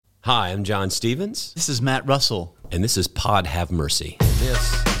Hi, I'm John Stevens, This is Matt Russell. and this is Pod Have Mercy.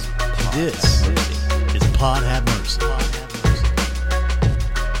 This is Pod Have Mercy.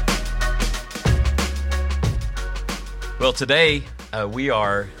 Well, today we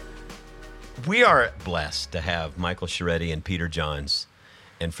are blessed to have Michael Sheretti and Peter Johns.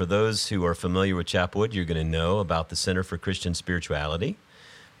 And for those who are familiar with Chapwood, you're going to know about the Center for Christian Spirituality,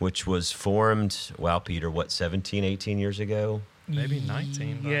 which was formed, Peter, 17, 18 years ago? Maybe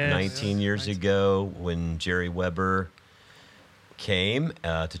 19. Yes. 19 years ago when Jerry Weber came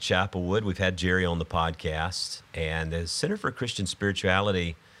to Chapelwood. We've had Jerry on the podcast. And the Center for Christian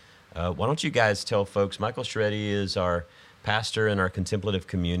Spirituality, why don't you guys tell folks, Michael Sheretti is our pastor in our contemplative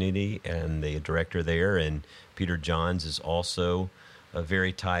community and the director there, and Peter Johns is also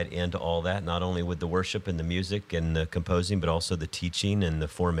very tied into all that, not only with the worship and the music and the composing, but also the teaching and the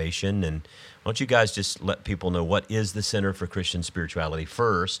formation. And why don't you guys just let people know what is the Center for Christian Spirituality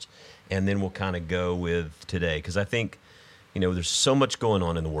first, and then we'll kind of go with today. Because I think, there's so much going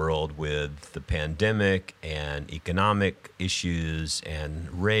on in the world with the pandemic and economic issues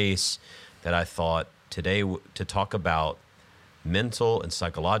and race that I thought today to talk about mental and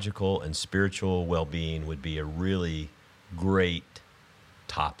psychological and spiritual well-being would be a really great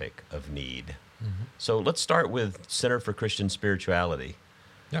topic of need. Mm-hmm. So let's start with Center for Christian Spirituality.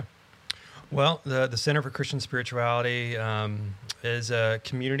 Yeah. Well, the Center for Christian Spirituality is a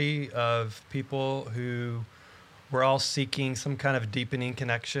community of people who we're all seeking some kind of deepening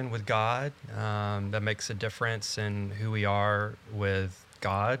connection with God that makes a difference in who we are with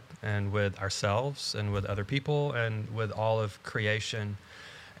God and with ourselves and with other people and with all of creation.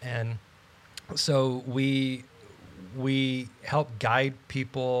 And so we help guide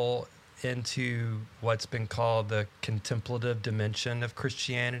people into what's been called the contemplative dimension of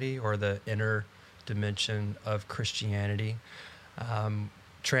Christianity, or the inner dimension of Christianity,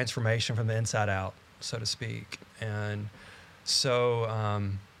 transformation from the inside out, so to speak. And so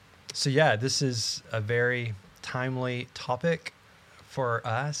this is a very timely topic for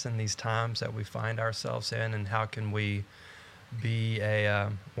us in these times that we find ourselves in, and how can we be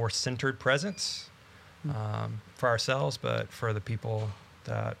a more centered presence for ourselves, but for the people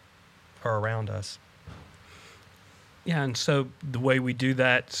that are around us. Yeah, and so the way we do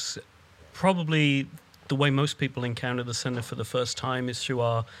that, probably the way most people encounter the center for the first time is through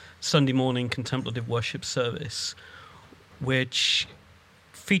our Sunday morning contemplative worship service, which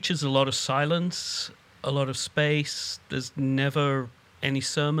features a lot of silence, a lot of space. There's never any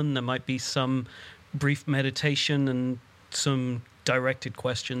sermon. There might be some brief meditation and some directed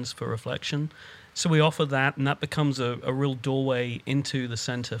questions for reflection. So we offer that, and that becomes a real doorway into the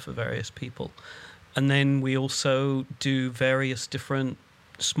center for various people. And then we also do various different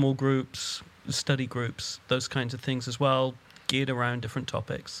small groups, study groups, those kinds of things as well, geared around different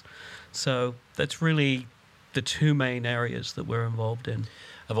topics. So that's really the two main areas that we're involved in.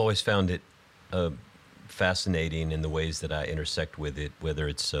 I've always found it fascinating in the ways that I intersect with it, whether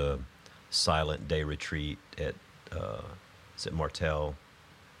it's a silent day retreat at, is it Martel?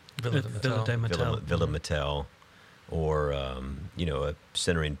 Villa de Martel. Villa Martel, or a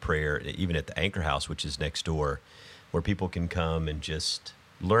centering prayer, even at the Anchor House, which is next door, where people can come and just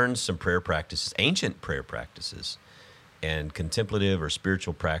learn some prayer practices, ancient prayer practices, and contemplative or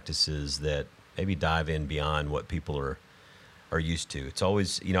spiritual practices that maybe dive in beyond what people are used to. It's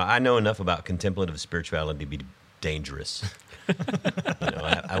always, I know enough about contemplative spirituality to be dangerous.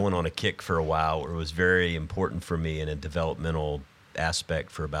 I went on a kick for a while where it was very important for me in a developmental aspect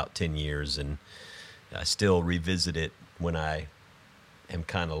for about 10 years, and I still revisit it when I am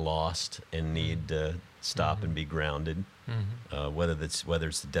kind of lost and need to stop and be grounded. Mm-hmm. Whether it's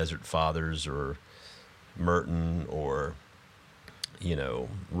the Desert Fathers or Merton or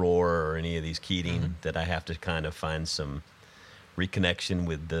Rohr or any of these Keating, that I have to kind of find some reconnection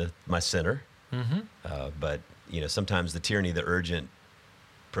with my center. Mm-hmm. But sometimes the tyranny of the urgent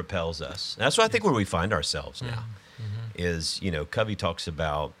propels us. And that's what I think where we find ourselves now. Is, Covey talks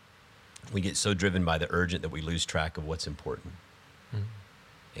about we get so driven by the urgent that we lose track of what's important.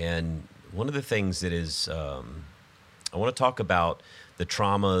 Mm-hmm. And one of the things that is, I want to talk about the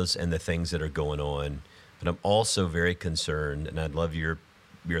traumas and the things that are going on, but I'm also very concerned, and I'd love your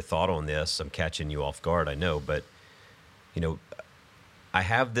thought on this. I'm catching you off guard, I know, but, I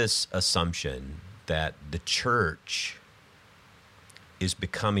have this assumption that the church is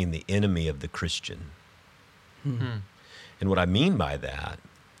becoming the enemy of the Christian. Mm-hmm. And what I mean by that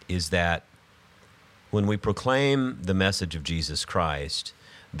is that when we proclaim the message of Jesus Christ,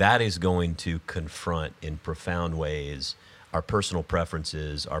 that is going to confront in profound ways our personal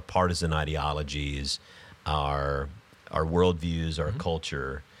preferences, our partisan ideologies, our worldviews, our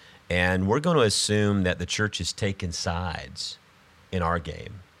culture. And we're going to assume that the church has taken sides in our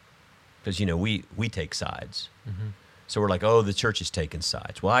game. Because, we take sides. Mm-hmm. So we're like, oh, the church has taken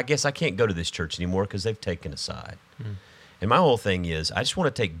sides. Well, I guess I can't go to this church anymore because they've taken a side. Mm. And my whole thing is, I just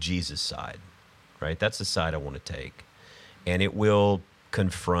want to take Jesus' side, right? That's the side I want to take. And it will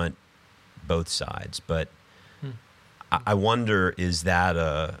confront both sides. But I wonder, is that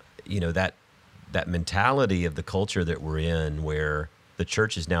that mentality of the culture that we're in, where the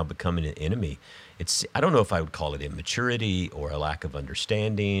church is now becoming an enemy? I don't know if I would call it immaturity or a lack of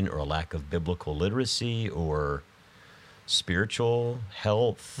understanding or a lack of biblical literacy or spiritual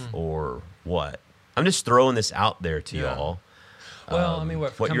health or what. I'm just throwing this out there to y'all. Well,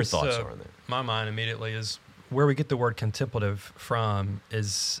 what your comes thoughts to are on that? my mind immediately is where we get the word contemplative from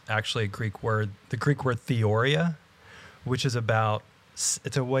is actually a Greek word, the Greek word theoria, which is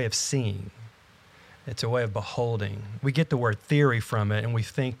it's a way of seeing. It's a way of beholding. We get the word theory from it, and we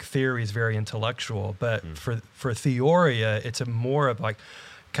think theory is very intellectual. But for theoria, it's more of like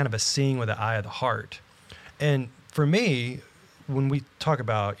kind of a seeing with the eye of the heart. And for me, when we talk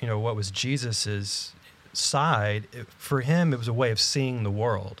about what was Jesus's side, for him it was a way of seeing the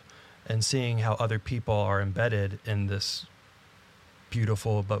world and seeing how other people are embedded in this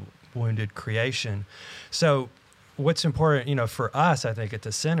beautiful but wounded creation. So what's important, for us, I think at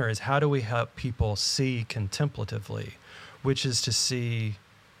the center, is how do we help people see contemplatively, which is to see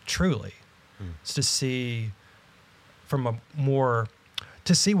truly. It's to see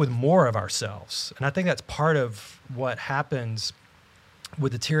to see with more of ourselves. And I think that's part of what happens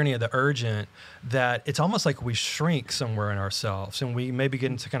with the tyranny of the urgent, that it's almost like we shrink somewhere in ourselves, and we maybe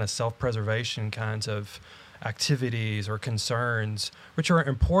get into kind of self-preservation kinds of activities or concerns, which are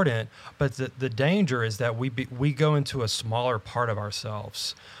important, but the danger is that we go into a smaller part of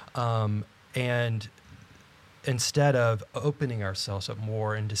ourselves, and instead of opening ourselves up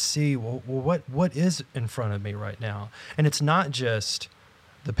more and to see, what is in front of me right now. And it's not just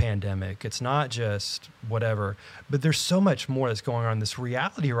the pandemic, it's not just whatever, but there's so much more that's going on in this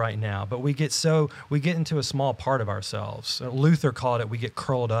reality right now. But we get into a small part of ourselves. Luther called it, we get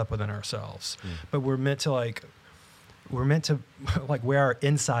curled up within ourselves. But we're meant to wear our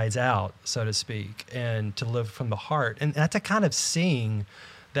insides out, so to speak, and to live from the heart. And that's a kind of seeing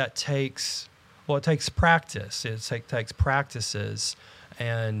that takes practice. It takes practices,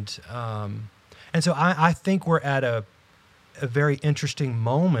 and so I think we're at a very interesting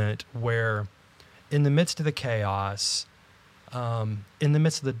moment where, in the midst of the chaos, in the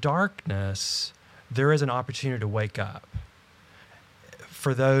midst of the darkness, there is an opportunity to wake up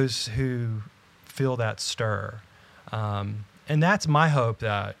for those who feel that stir. And that's my hope,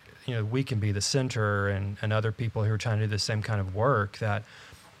 that we can be the center, and other people who are trying to do the same kind of work, that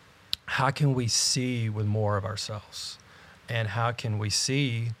how can we see with more of ourselves, and how can we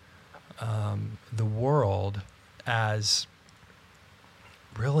see the world as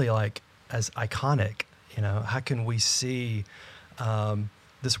really as iconic. How can we see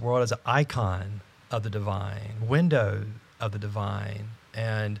this world as an icon of the divine, window of the divine?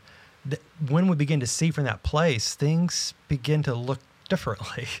 And when we begin to see from that place, things begin to look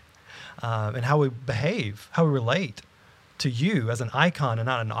differently, and how we behave, how we relate to you as an icon and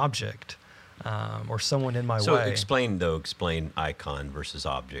not an object, or someone in my way. So explain icon versus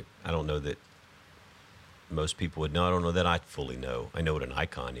object. I don't know that most people would know. I don't know that I fully know. I know what an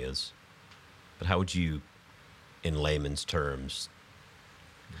icon is. But how would you, in layman's terms,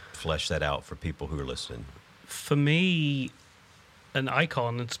 flesh that out for people who are listening? For me, an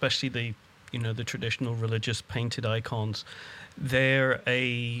icon, especially the traditional religious painted icons, they're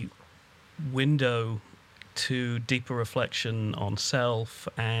a window to deeper reflection on self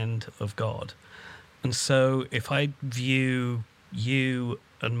and of God. And so if I view you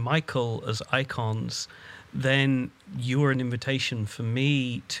and Michael as icons, then you're an invitation for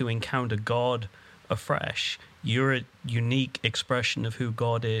me to encounter God afresh. You're a unique expression of who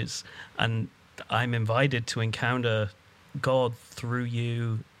God is, and I'm invited to encounter God through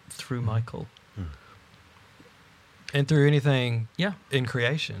you, through Michael. And through anything Yeah. in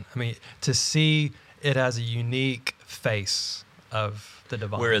creation. I mean, to see it as a unique face of the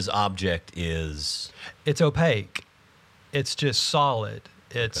divine. Whereas object is... It's opaque. It's just solid.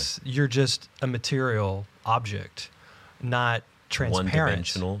 You're just a material object, not transparent.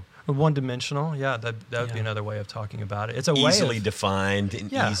 One-dimensional. One-dimensional, yeah. That would be another way of talking about it. It's a Easily way of, defined in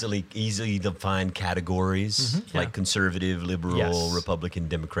easily defined categories, like Yeah. conservative, liberal, Yes. Republican,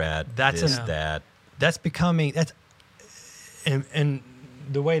 Democrat, That's this, an- that. that's becoming and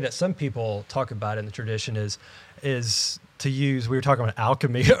the way that some people talk about it in the tradition is to use, we were talking about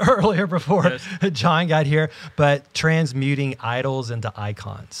alchemy earlier before Yes. John got here, but transmuting idols into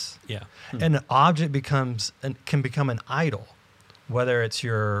icons. Yeah. An object can become an idol, whether it's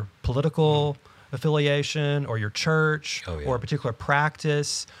your political affiliation or your church Oh, yeah. or a particular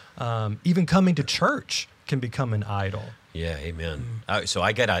practice. Even coming to church can become an idol. Yeah, amen. So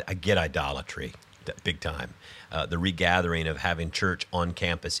I get idolatry, big time. The regathering of having church on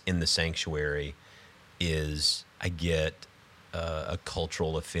campus in the sanctuary is, I get a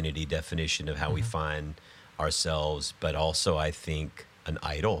cultural affinity definition of how we find ourselves, but also I think an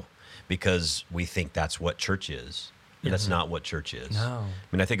idol because we think that's what church is. And that's not what church is. No.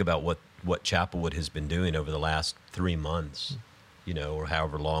 I mean, I think about what Chapelwood has been doing over the last 3 months, or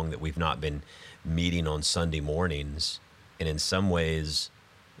however long that we've not been meeting on Sunday mornings. And in some ways,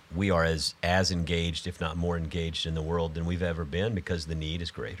 we are as engaged, if not more engaged in the world than we've ever been because the need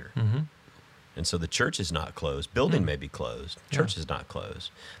is greater. And so the church is not closed. Building may be closed. Church is not closed.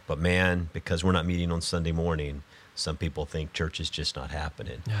 But man, because we're not meeting on Sunday morning, some people think church is just not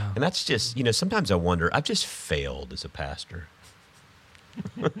happening. Yeah. And that's just, sometimes I wonder, I've just failed as a pastor.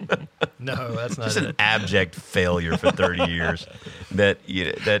 No, that's not Just an abject failure for 30 years that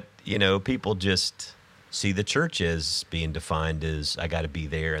people just see the church as being defined as I got to be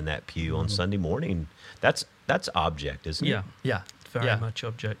there in that pew on Sunday morning. That's object, isn't it? Yeah. Yeah. Very Yeah. much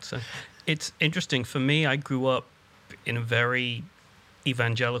object. So it's interesting. For me, I grew up in a very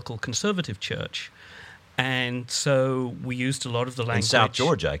evangelical conservative church. And so we used a lot of the language. In South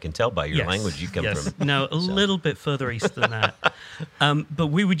Georgia, I can tell by your Yes, language you come yes. from. No, a little bit further east than that. But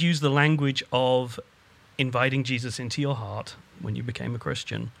we would use the language of inviting Jesus into your heart when you became a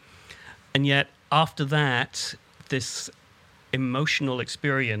Christian. And yet after that, this emotional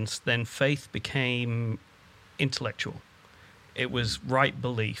experience, then faith became intellectual. It was right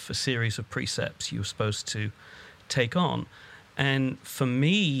belief, a series of precepts you were supposed to take on. And for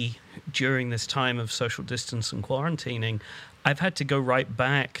me, during this time of social distance and quarantining, I've had to go right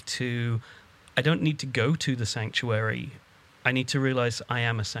back to, I don't need to go to the sanctuary. I need to realize I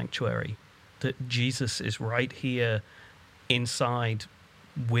am a sanctuary, that Jesus is right here inside,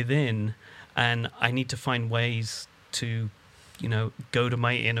 within, and I need to find ways to, go to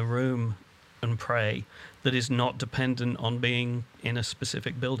my inner room and pray that is not dependent on being in a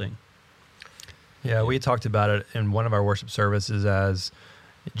specific building. Yeah, we talked about it in one of our worship services as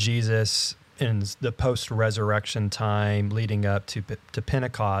Jesus in the post-resurrection time leading up to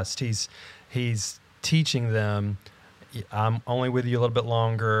Pentecost. He's teaching them, I'm only with you a little bit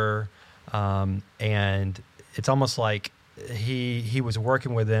longer, and it's almost like he was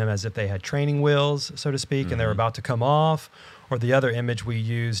working with them as if they had training wheels, so to speak, and they were about to come off. Or the other image we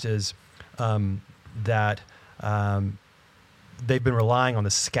used is that they've been relying on the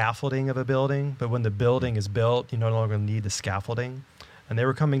scaffolding of a building, but when the building is built, you no longer need the scaffolding. And they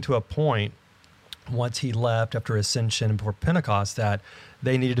were coming to a point, once he left after Ascension and before Pentecost, that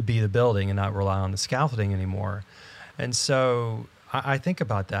they needed to be the building and not rely on the scaffolding anymore. And so I think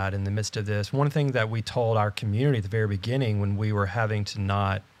about that in the midst of this. One thing that we told our community at the very beginning when we were having to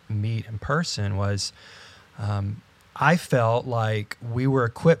not meet in person was I felt like we were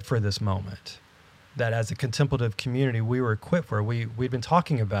equipped for this moment. That as a contemplative community, we were equipped for. We'd been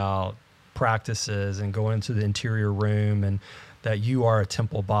talking about practices and going into the interior room and that you are a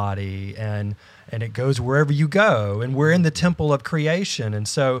temple body and it goes wherever you go. And we're in the temple of creation. And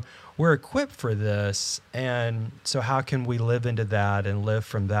so we're equipped for this. And so how can we live into that and live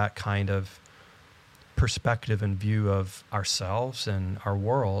from that kind of perspective and view of ourselves and our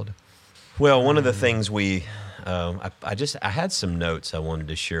world? Well, one of the things I had some notes I wanted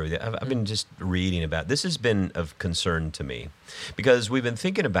to share with you. I've been just reading about this. Has been of concern to me because we've been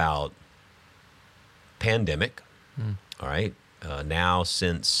thinking about pandemic. All right, now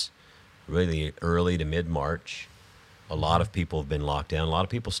since really early to mid-March, a lot of people have been locked down. A lot of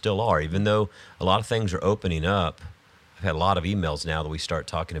people still are, even though a lot of things are opening up. I've had a lot of emails now that we start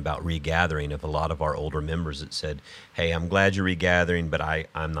talking about regathering of a lot of our older members that said, "Hey, I'm glad you're regathering, but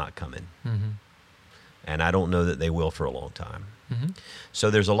I'm not coming." And I don't know that they will for a long time.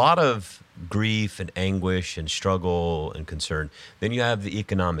 So there's a lot of grief and anguish and struggle and concern. Then you have the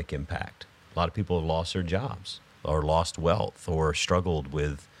economic impact. A lot of people have lost their jobs or lost wealth or struggled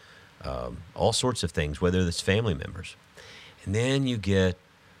with all sorts of things, whether it's family members. And then you get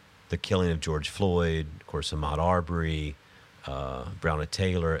the killing of George Floyd, of course, Ahmaud Arbery, Breonna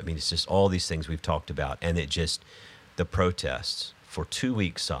Taylor. I mean, it's just all these things we've talked about. And the protests for 2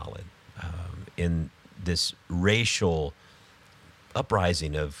 weeks solid in this racial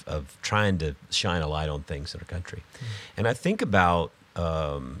uprising of trying to shine a light on things in our country. And I think about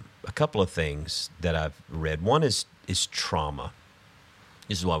a couple of things that I've read. One is trauma.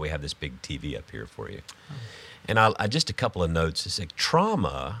 This is why we have this big TV up here for you. And I just a couple of notes. It's like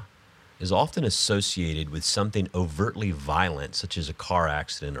trauma is often associated with something overtly violent, such as a car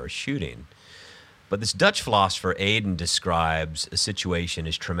accident or a shooting. But this Dutch philosopher Aiden describes a situation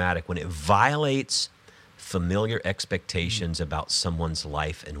as traumatic when it violates familiar expectations about someone's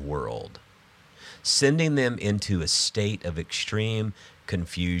life and world, sending them into a state of extreme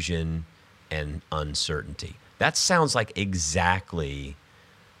confusion and uncertainty. That sounds like exactly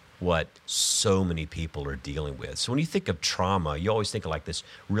what so many people are dealing with. So when you think of trauma, you always think of like this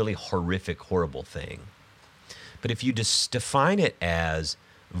really horrific, horrible thing. But if you just define it as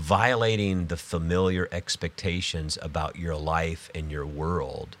violating the familiar expectations about your life and your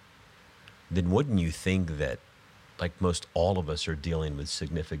world, then wouldn't you think that, like most all of us, are dealing with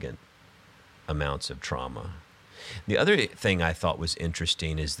significant amounts of trauma? The other thing I thought was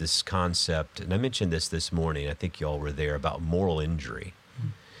interesting is this concept, and I mentioned this morning, I think you all were there, about moral injury.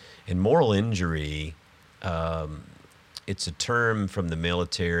 And moral injury, it's a term from the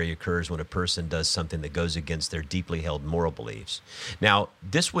military, occurs when a person does something that goes against their deeply held moral beliefs. Now,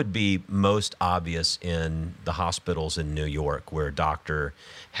 this would be most obvious in the hospitals in New York, where a doctor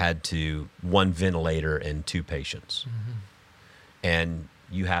had one ventilator and 2 patients. Mm-hmm. And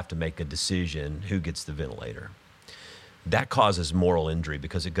you have to make a decision who gets the ventilator. That causes moral injury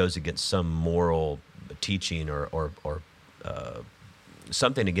because it goes against some moral teaching or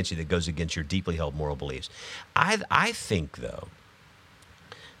something against you that goes against your deeply held moral beliefs. I think, though,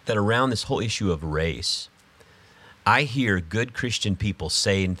 that around this whole issue of race, I hear good Christian people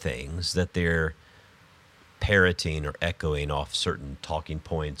saying things that they're parroting or echoing off certain talking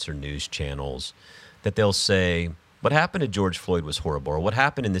points or news channels, that they'll say, what happened to George Floyd was horrible, or what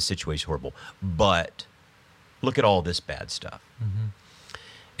happened in this situation horrible, but look at all this bad stuff. Mm-hmm.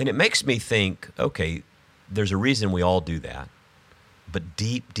 And it makes me think, okay, there's a reason we all do that. But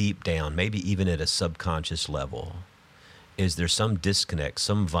deep, deep down, maybe even at a subconscious level, is there some disconnect,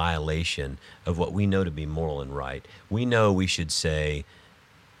 some violation of what we know to be moral and right? We know we should say,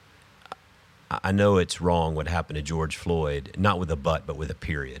 I know it's wrong what happened to George Floyd, not with a but with a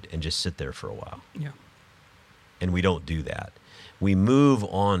period, and just sit there for a while. Yeah. And we don't do that. We move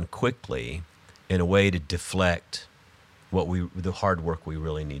on quickly in a way to deflect the hard work we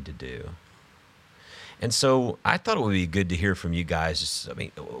really need to do. And so I thought it would be good to hear from you guys. I mean,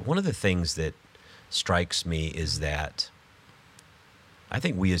 one of the things that strikes me is that I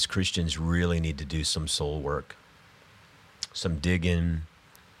think we as Christians really need to do some soul work, some digging,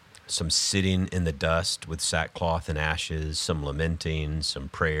 some sitting in the dust with sackcloth and ashes, some lamenting, some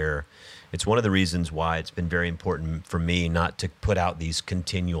prayer. It's one of the reasons why it's been very important for me not to put out these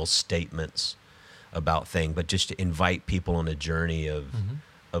continual statements about things, but just to invite people on a journey of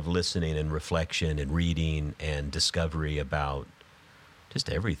listening and reflection and reading and discovery about just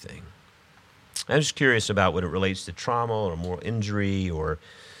everything. I'm just curious about when it relates to trauma or moral injury or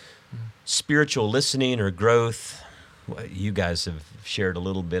spiritual listening or growth. You guys have shared a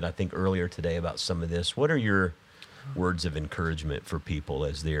little bit, I think, earlier today about some of this. What are your words of encouragement for people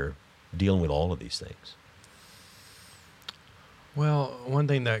as they're dealing with all of these things? Well, one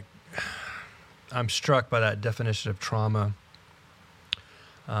thing that I'm struck by that definition of trauma,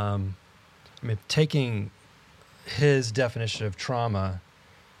 taking his definition of trauma,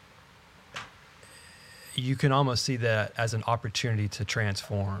 you can almost see that as an opportunity to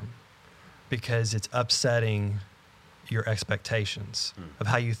transform, because it's upsetting your expectations of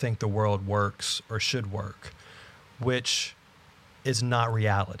how you think the world works or should work, which is not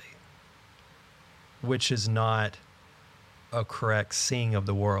reality, which is not a correct seeing of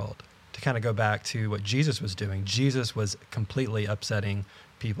the world. To kind of go back to what Jesus was doing, Jesus was completely upsetting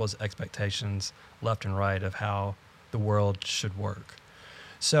people's expectations left and right of how the world should work.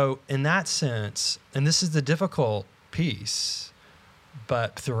 So in that sense, and this is the difficult piece,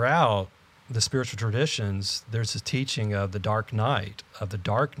 but throughout the spiritual traditions, there's a teaching of the dark night, of the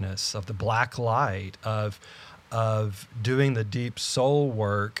darkness, of the black light, of doing the deep soul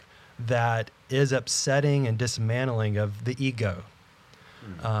work that is upsetting and dismantling of the ego,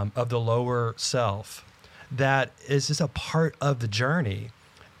 of the lower self. That is just a part of the journey.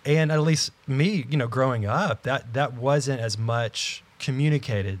 And at least me, growing up, that wasn't as much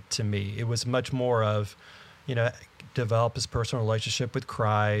communicated to me. It was much more of, develop this personal relationship with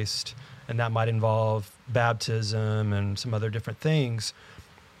Christ, and that might involve baptism and some other different things.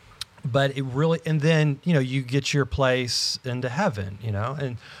 But it really, and then, you get your place into heaven,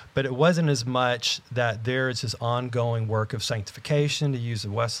 but it wasn't as much that there is this ongoing work of sanctification, to use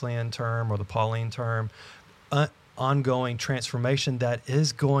the Wesleyan term or the Pauline term, ongoing transformation that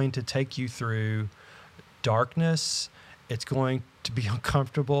is going to take you through darkness. It's going to be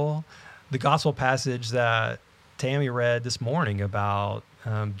uncomfortable. The gospel passage that Tammy read this morning about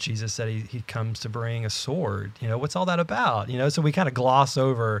Jesus said he comes to bring a sword. What's all that about? So we kind of gloss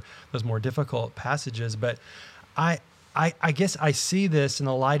over those more difficult passages. But I guess I see this in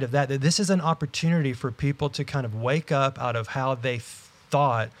the light of that this is an opportunity for people to kind of wake up out of how they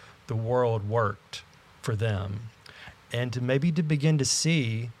thought the world worked for them, and to maybe to begin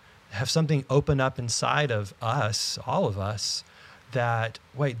to have something open up inside of us, all of us, that,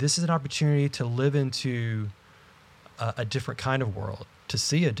 wait, this is an opportunity to live into a different kind of world, to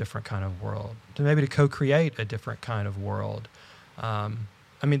see a different kind of world, to maybe to co-create a different kind of world.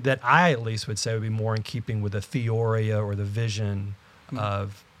 That I at least would say would be more in keeping with the theoria or the vision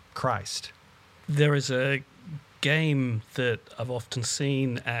of Christ. There is a game that I've often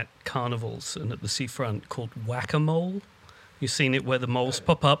seen at carnivals and at the seafront called Whack-A-Mole. You've seen it where the moles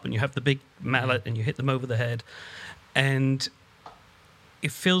pop up and you have the big mallet and you hit them over the head. And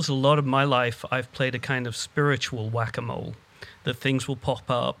it feels a lot of my life I've played a kind of spiritual whack-a-mole, that things will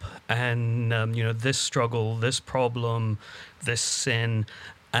pop up and, this struggle, this problem, this sin,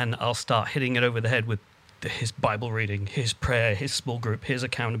 and I'll start hitting it over the head with his Bible reading, his prayer, his small group, his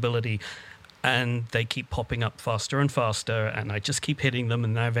accountability. And they keep popping up faster and faster, and I just keep hitting them,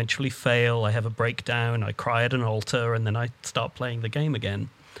 and I eventually fail. I have a breakdown, I cry at an altar, and then I start playing the game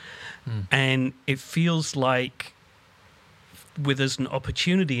again. And it feels like there's an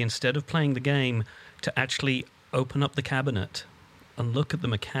opportunity, instead of playing the game, to actually open up the cabinet and look at the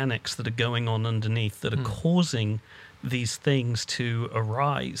mechanics that are going on underneath that are causing these things to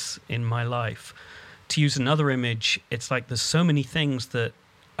arise in my life. To use another image, it's like there's so many things that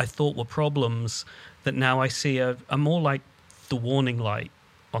I thought were problems that now I see are more like the warning light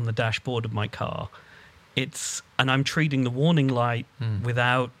on the dashboard of my car. And I'm treating the warning light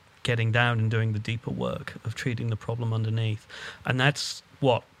without getting down and doing the deeper work of treating the problem underneath. And that's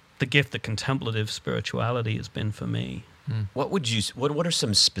what the gift that contemplative spirituality has been for me. What are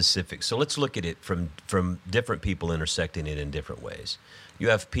some specifics? So let's look at it from different people intersecting it in different ways. You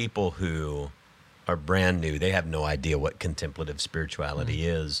have people who are brand new. They have no idea what contemplative spirituality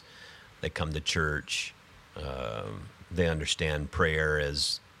is. They come to church. They understand prayer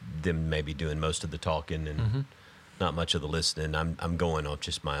as them maybe doing most of the talking and not much of the listening. I'm going off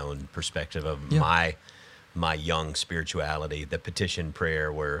just my own perspective of my young spirituality, the petition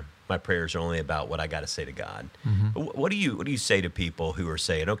prayer, where my prayers are only about what I got to say to God. What do you say to people who are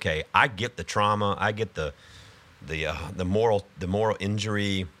saying, okay, I get the trauma, I get the moral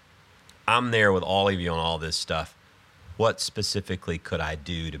injury, I'm there with all of you on all this stuff. What specifically could I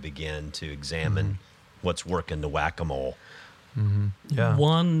do to begin to examine what's working the whack-a-mole? Yeah.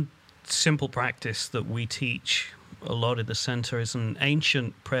 One simple practice that we teach a lot at the center is an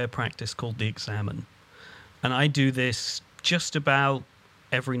ancient prayer practice called the Examen. And I do this just about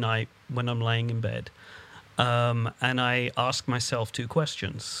every night when I'm laying in bed. And I ask myself two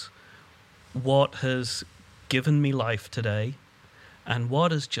questions. What has given me life today? And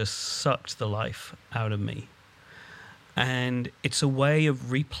what has just sucked the life out of me? And it's a way of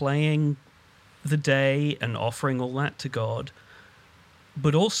replaying the day and offering all that to God.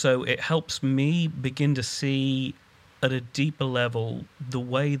 But also it helps me begin to see at a deeper level the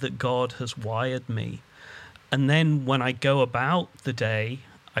way that God has wired me. And then when I go about the day,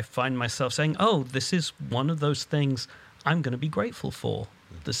 I find myself saying, oh, this is one of those things I'm going to be grateful for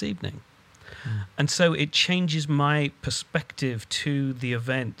this evening. And so it changes my perspective to the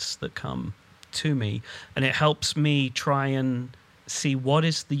events that come to me, and it helps me try and see what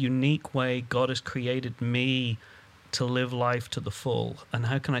is the unique way God has created me to live life to the full, and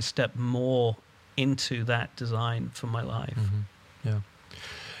how can I step more into that design for my life. Yeah.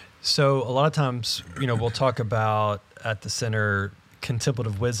 So a lot of times, we'll talk about at the center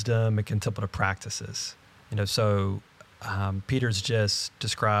contemplative wisdom and contemplative practices. Peter's just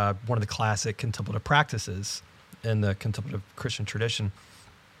described one of the classic contemplative practices in the contemplative Christian tradition.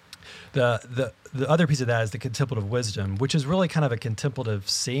 The other piece of that is the contemplative wisdom, which is really kind of a contemplative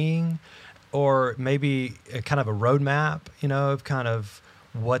seeing, or maybe a kind of a roadmap, of kind of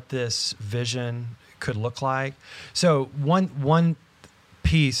what this vision could look like. So one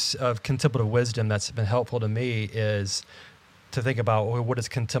piece of contemplative wisdom that's been helpful to me is to think about, well, what does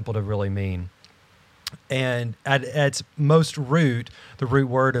contemplative really mean? And at its most root, the root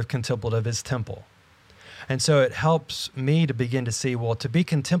word of contemplative is temple. And so it helps me to begin to see, well, to be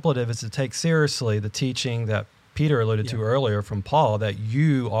contemplative is to take seriously the teaching that Peter alluded to earlier from Paul, that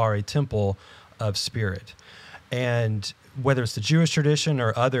you are a temple of spirit. And whether it's the Jewish tradition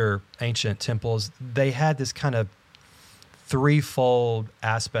or other ancient temples, they had this kind of threefold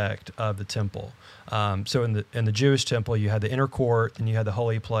aspect of the temple. So in the Jewish temple, you had the inner court, then you had the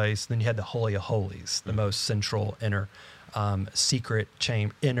holy place, then you had the Holy of Holies, the most central inner secret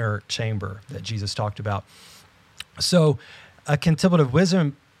inner chamber that Jesus talked about. So a contemplative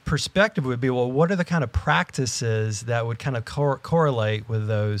wisdom perspective would be, well, what are the kind of practices that would kind of correlate with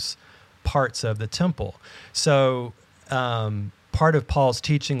those parts of the temple? So part of Paul's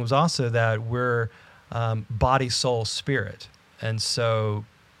teaching was also that we're body, soul, spirit. And so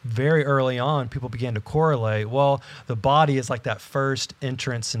very early on, people began to correlate, well, the body is like that first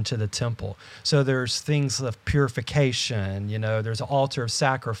entrance into the temple. So there's things of purification, there's an altar of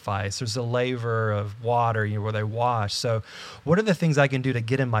sacrifice, there's a laver of water, where they wash. So what are the things I can do to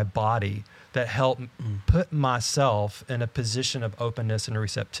get in my body that help put myself in a position of openness and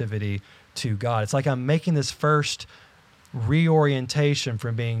receptivity to God? It's like I'm making this first reorientation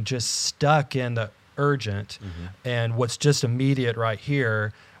from being just stuck in the urgent and what's just immediate right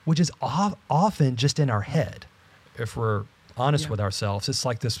here, which is often just in our head. If we're honest with ourselves, it's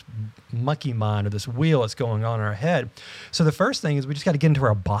like this monkey mind or this wheel that's going on in our head. So the first thing is we just got to get into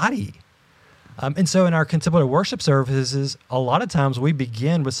our body. And so in our contemplative worship services, a lot of times we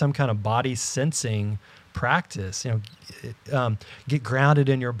begin with some kind of body sensing practice. Get grounded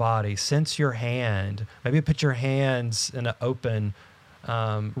in your body, sense your hand, maybe put your hands in an open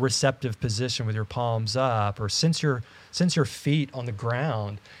receptive position with your palms up, or sense your feet on the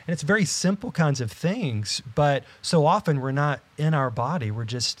ground. And it's very simple kinds of things, but so often we're not in our body, we're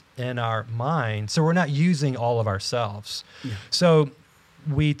just in our mind. So we're not using all of ourselves. Yeah. So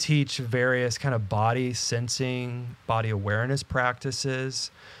we teach various kind of body sensing, body awareness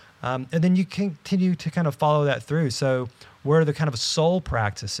practices. And then you continue to kind of follow that through. So what are the kind of soul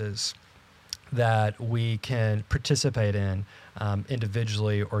practices that we can participate in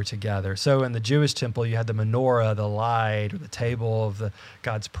individually or together? So in the Jewish temple, you had the menorah, the light, or the table of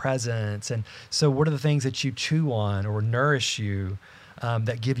God's presence. And so what are the things that you chew on or nourish you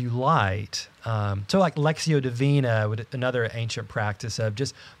that give you light? So like Lectio Divina, another ancient practice of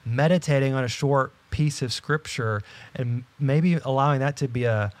just meditating on a short piece of scripture and maybe allowing that to be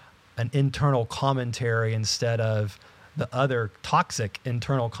an internal commentary instead of the other toxic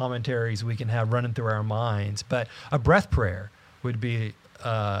internal commentaries we can have running through our minds. But a breath prayer would be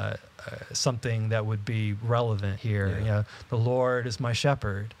something that would be relevant here. Yeah. The Lord is my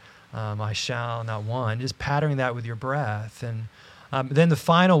shepherd. I shall not want. Just patterning that with your breath. And then the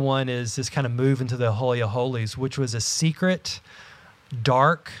final one is this kind of move into the Holy of Holies, which was a secret,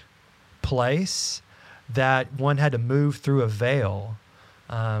 dark place that one had to move through a veil,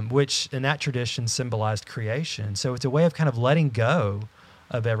 which in that tradition symbolized creation. So it's a way of kind of letting go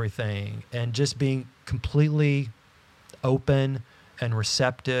of everything and just being completely open and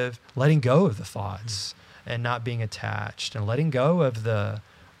receptive, letting go of the thoughts and not being attached, and letting go of the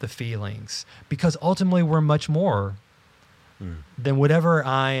feelings, because ultimately we're much more than whatever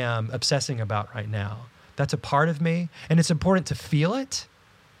I am obsessing about right now. That's a part of me, and it's important to feel it,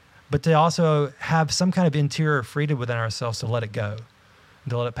 but to also have some kind of interior freedom within ourselves to let it go,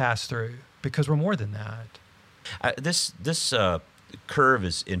 to let it pass through, because we're more than that. This curve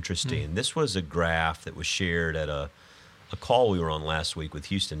is interesting. This was a graph that was shared at a call we were on last week with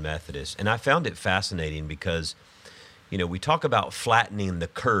Houston Methodist, and I found it fascinating because, we talk about flattening the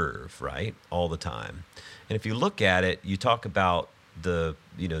curve, right, all the time. And if you look at it, you talk about the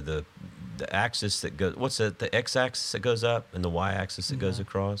axis that goes, what's it, the x-axis that goes up and the y-axis that goes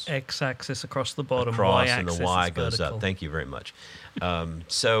across? X-axis across the bottom, across, y-axis and the y is goes vertical. up. Thank you very much.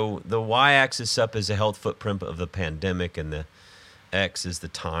 So the y-axis up is the health footprint of the pandemic, and the x is the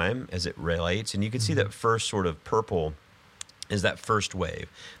time as it relates. And you can see that first sort of purple is that first wave.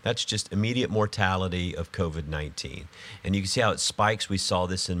 That's just immediate mortality of COVID-19. And you can see how it spikes. We saw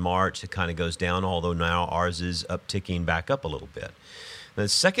this in March. It kind of goes down, although now ours is upticking back up a little bit. The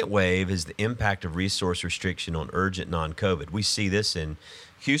second wave is the impact of resource restriction on urgent non-COVID. We see this in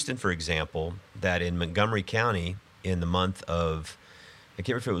Houston, for example, that in Montgomery County in the month of, I can't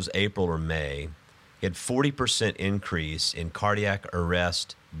remember if it was April or May, you had 40% increase in cardiac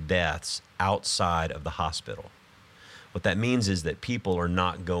arrest deaths outside of the hospital. What that means is that people are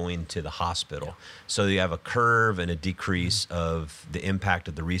not going to the hospital. So you have a curve and a decrease of the impact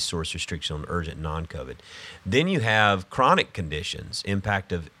of the resource restriction on urgent non-COVID. Then you have chronic conditions,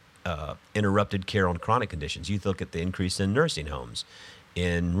 impact of interrupted care on chronic conditions. You look at the increase in nursing homes,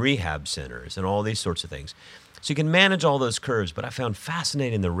 in rehab centers, and all these sorts of things. So you can manage all those curves, but I found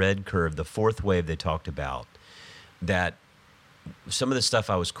fascinating the red curve, the fourth wave they talked about, that some of the stuff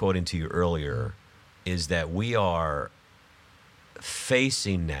I was quoting to you earlier is that we are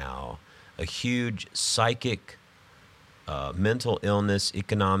facing now a huge psychic mental illness,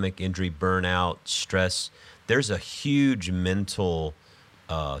 economic injury, burnout, stress. There's a huge mental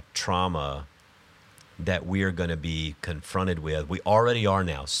trauma that we are going to be confronted with. We already are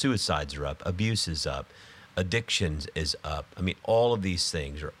now. Suicides are up. Abuse is up. Addictions is up. I mean, all of these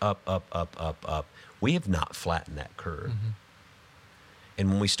things are up, up, up, up, up. We have not flattened that curve. And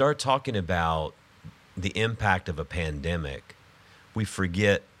when we start talking about the impact of a pandemic, we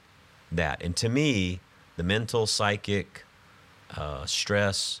forget that. And to me, the mental, psychic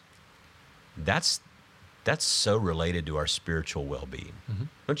stress, that's so related to our spiritual well-being.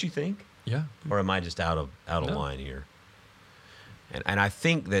 Don't you think? Yeah. Or am I just out of No. line here? And I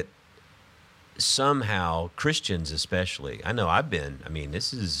think that somehow Christians especially, I know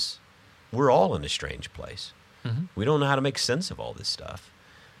we're all in a strange place. We don't know how to make sense of all this stuff.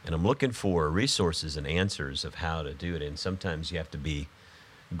 And I'm looking for resources and answers of how to do it. And sometimes you have to be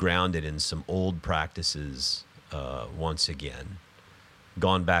grounded in some old practices once again.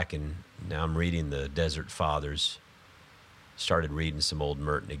 Gone back and now I'm reading the Desert Fathers. Started reading some old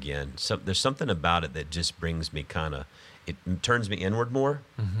Merton again. There's something about it that just brings me it turns me inward more.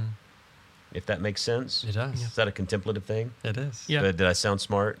 If that makes sense. It does. Is that a contemplative thing? It is. Yeah. Did I sound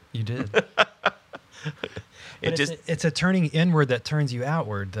smart? You did. It's a turning inward that turns you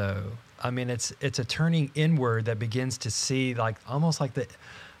outward, though. I mean, it's a turning inward that begins to see almost like the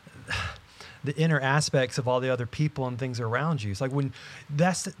inner aspects of all the other people and things around you. It's like when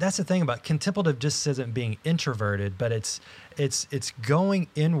that's the thing about contemplative. Just isn't being introverted, but it's going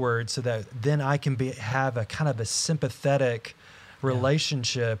inward so that then I can have a kind of a sympathetic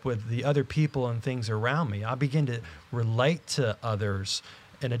relationship with the other people and things around me. I begin to relate to others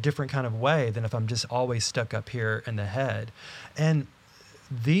in a different kind of way than if I'm just always stuck up here in the head. And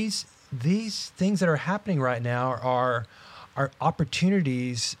these things that are happening right now are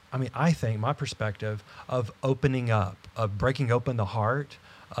opportunities, I think, my perspective, of opening up, of breaking open the heart,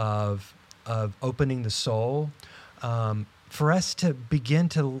 of opening the soul, for us to begin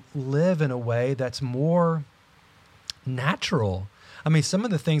to live in a way that's more natural. Some of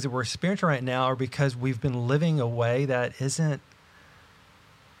the things that we're experiencing right now are because we've been living a way that isn't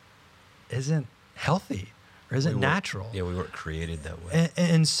healthy or isn't natural. Yeah, we weren't created that way.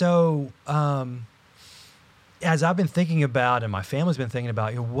 And so, as I've been thinking about, and my family's been thinking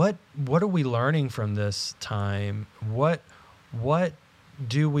about, what are we learning from this time? What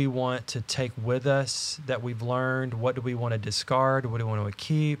do we want to take with us that we've learned? What do we want to discard? What do we want to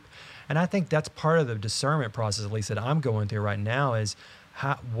keep? And I think that's part of the discernment process, at least that I'm going through right now, is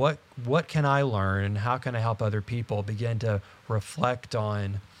what can I learn, and how can I help other people begin to reflect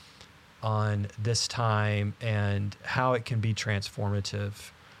on this time and how it can be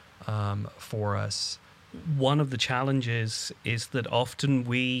transformative for us. One of the challenges is that often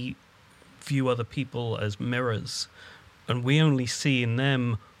we view other people as mirrors, and we only see in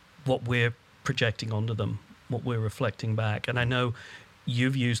them what we're projecting onto them, what we're reflecting back. And I know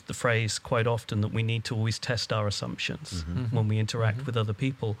you've used the phrase quite often that we need to always test our assumptions when we interact with other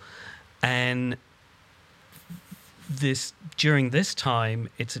people. And during this time,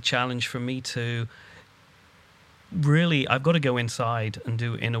 it's a challenge for me to really, I've got to go inside and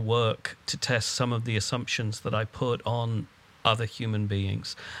do inner work to test some of the assumptions that I put on other human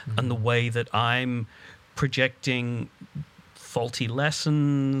beings and the way that I'm projecting faulty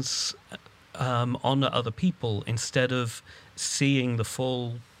lessons onto other people instead of seeing the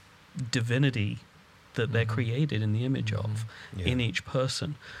full divinity that they're created in the image of in each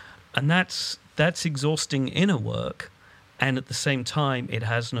person. And that's exhausting inner work. And at the same time, it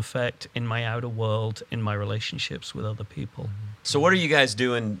has an effect in my outer world, in my relationships with other people. So what are you guys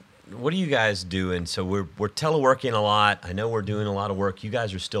doing? So we're teleworking a lot. I know we're doing a lot of work. You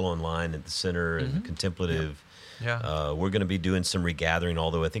guys are still online at the center and contemplative. Yeah. We're going to be doing some regathering,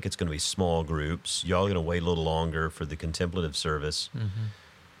 although I think it's going to be small groups. Y'all are going to wait a little longer for the contemplative service.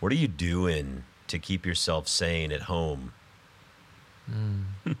 What are you doing to keep yourself sane at home?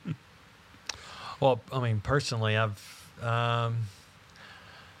 Well, personally, I've,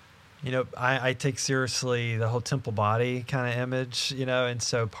 I take seriously the whole temple body kind of image, and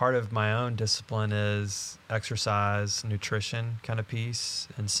so part of my own discipline is exercise, nutrition kind of piece.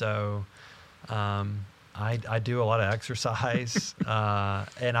 And so I do a lot of exercise,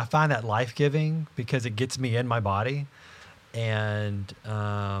 and I find that life-giving because it gets me in my body, and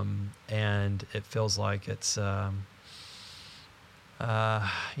it feels like it's,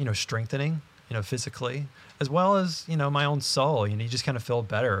 strengthening, physically, as well as, my own soul. You just kind of feel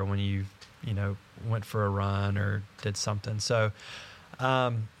better when you went for a run or did something. So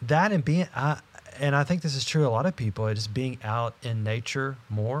that and being, and I think this is true of a lot of people, just being out in nature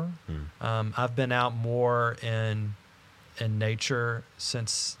more. I've been out more in in nature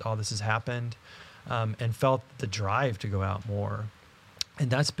since all this has happened, and felt the drive to go out more. And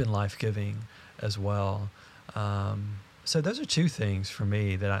that's been life-giving as well. So those are two things for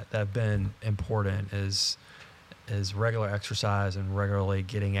me that have been important is regular exercise and regularly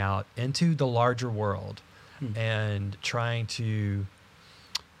getting out into the larger world and trying to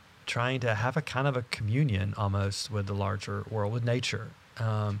have a kind of a communion almost with the larger world, with nature.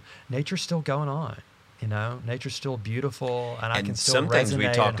 Nature's still going on, nature's still beautiful, and I can still some things we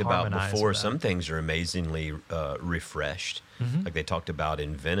resonate talked and about harmonize before, with that. some things are amazingly refreshed. Like they talked about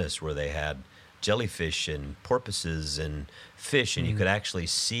in Venice where they had jellyfish and porpoises and fish, and you could actually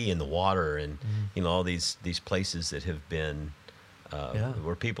see in the water, and all these places that have been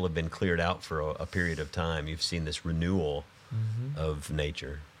where people have been cleared out for a period of time. You've seen this renewal of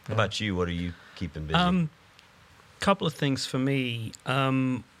nature. How about you? What are you keeping busy? Couple of things for me.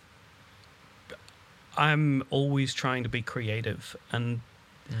 I'm always trying to be creative, and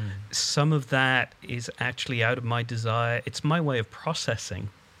some of that is actually out of my desire. It's my way of processing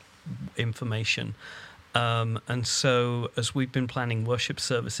information. And so as we've been planning worship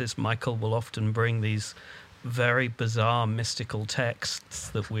services, Michael will often bring these very bizarre mystical texts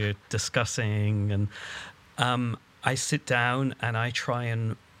that we're discussing, and I sit down and I try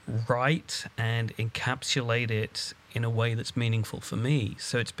and write and encapsulate it in a way that's meaningful for me.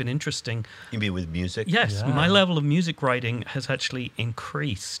 So it's been interesting. You mean with music? Yes, my level of music writing has actually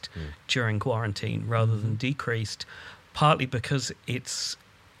increased during quarantine rather than decreased, partly because it's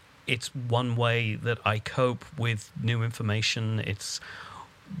one way that I cope with new information. It's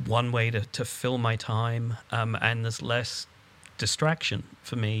one way to fill my time, and there's less distraction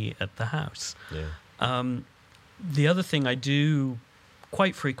for me at the house. Yeah. The other thing I do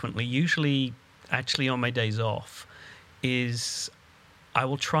quite frequently, usually actually on my days off, is I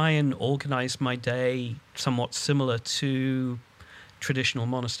will try and organize my day somewhat similar to traditional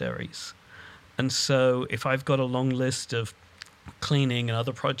monasteries. And so if I've got a long list of cleaning and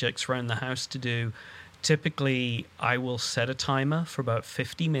other projects around the house to do, typically I will set a timer for about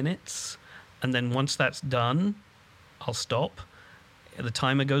 50 minutes. And then once that's done, I'll stop. The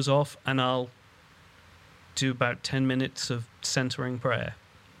timer goes off and I'll do about 10 minutes of centering prayer.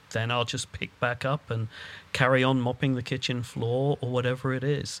 Then I'll just pick back up and carry on mopping the kitchen floor or whatever it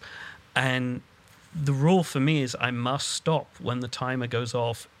is. And the rule for me is I must stop when the timer goes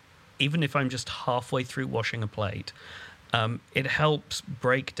off, even if I'm just halfway through washing a plate. It helps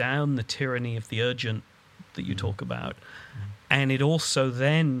break down the tyranny of the urgent that you talk about. And it also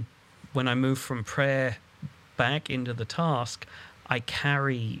then, when I move from prayer back into the task, I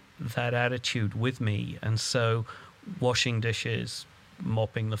carry that attitude with me. And so washing dishes,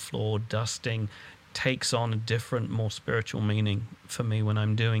 mopping the floor, dusting takes on a different, more spiritual meaning for me when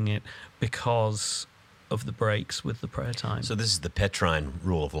I'm doing it because of the breaks with the prayer time. So this is the Petrine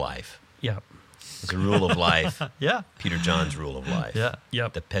rule of life. Yeah. It's a rule of life. Yeah. Peter John's rule of life. Yeah.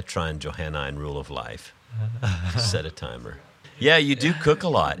 Yep. The Petrine Johannine rule of life. Set a timer. Yeah, you do cook a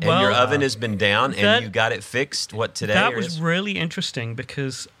lot, and your oven has been down, and you got it fixed, today? That was really interesting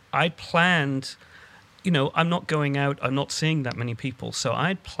because I planned, I'm not going out, I'm not seeing that many people, so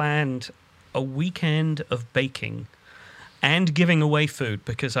I'd planned a weekend of baking and giving away food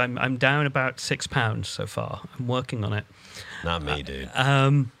because I'm down about 6 pounds so far. I'm working on it. Not me, dude.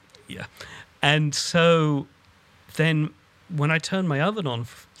 Yeah. And so then when I turned my oven on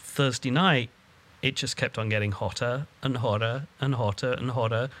Thursday night, it just kept on getting hotter and hotter and hotter and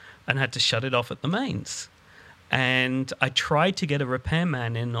hotter, and had to shut it off at the mains. And I tried to get a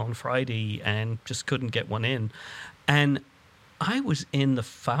repairman in on Friday and just couldn't get one in. And I was in the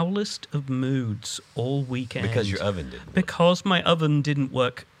foulest of moods all weekend. Because your oven didn't work. Because my oven didn't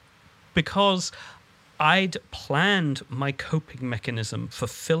work. Because I'd planned my coping mechanism for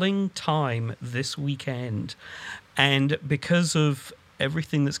filling time this weekend. And because of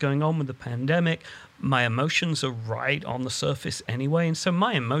everything that's going on with the pandemic, my emotions are right on the surface anyway. And so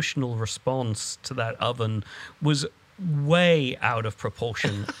my emotional response to that oven was way out of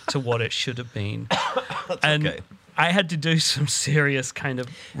proportion to what it should have been. And okay. I had to do some serious kind of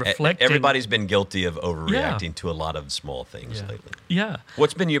reflecting. Everybody's been guilty of overreacting to a lot of small things lately. Yeah.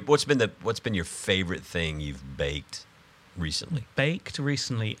 What's been your favorite thing you've baked recently? Baked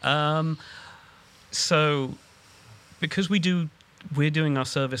recently. So because we're doing our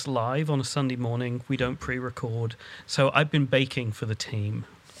service live on a Sunday morning, we don't pre-record. So I've been baking for the team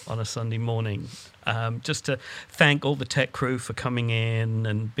on a Sunday morning, just to thank all the tech crew for coming in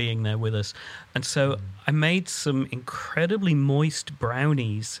and being there with us. And so I made some incredibly moist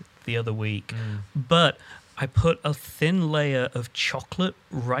brownies the other week, but I put a thin layer of chocolate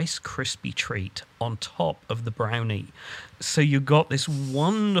Rice Krispie treat on top of the brownie. So you got this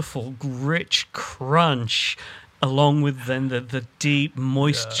wonderful, rich crunch along with then the deep,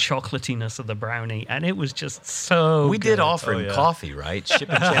 moist chocolatiness of the brownie. And it was just so We good. did offer him coffee, right?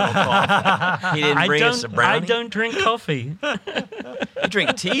 Shipping Channel coffee. He didn't bring us a brownie. I don't drink coffee. You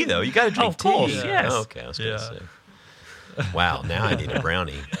drink tea, though. You got to drink Of course, tea. yes. Oh, okay, I was going to say. Wow, now I need a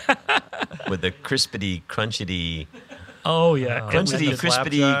brownie with the crispity, crunchity, Oh, yeah. crunchity, the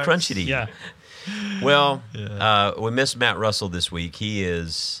crispity, flapjacks. crunchity. Yeah. Well, we missed Matt Russell this week. He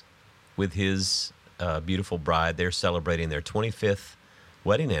is with his beautiful bride. They're celebrating their 25th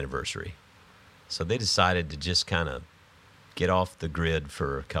wedding anniversary. So they decided to just kind of get off the grid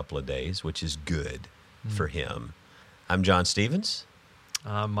for a couple of days, which is good for him. I'm John Stevens.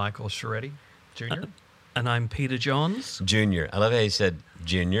 Michael Scheretti Jr. And I'm Peter Johns. Junior. I love how he said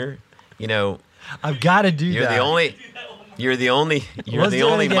Junior. You know, I've got to do you're that. the only Let's do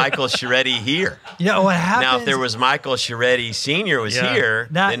it again. Michael Scheretti here. You know what happens? Now, if there was Michael Scheretti Sr. was Yeah. here,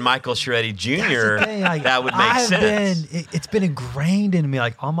 Now- then Michael Scheretti That's Jr., the thing, like, that would make sense. It's been ingrained in me,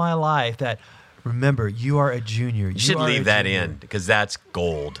 like all my life, that remember you are a junior. You should leave that in because that's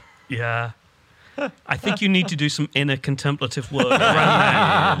gold. Yeah. I think you need to do some inner contemplative work around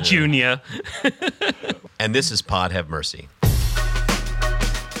that, Junior. And this is Pod Have Mercy.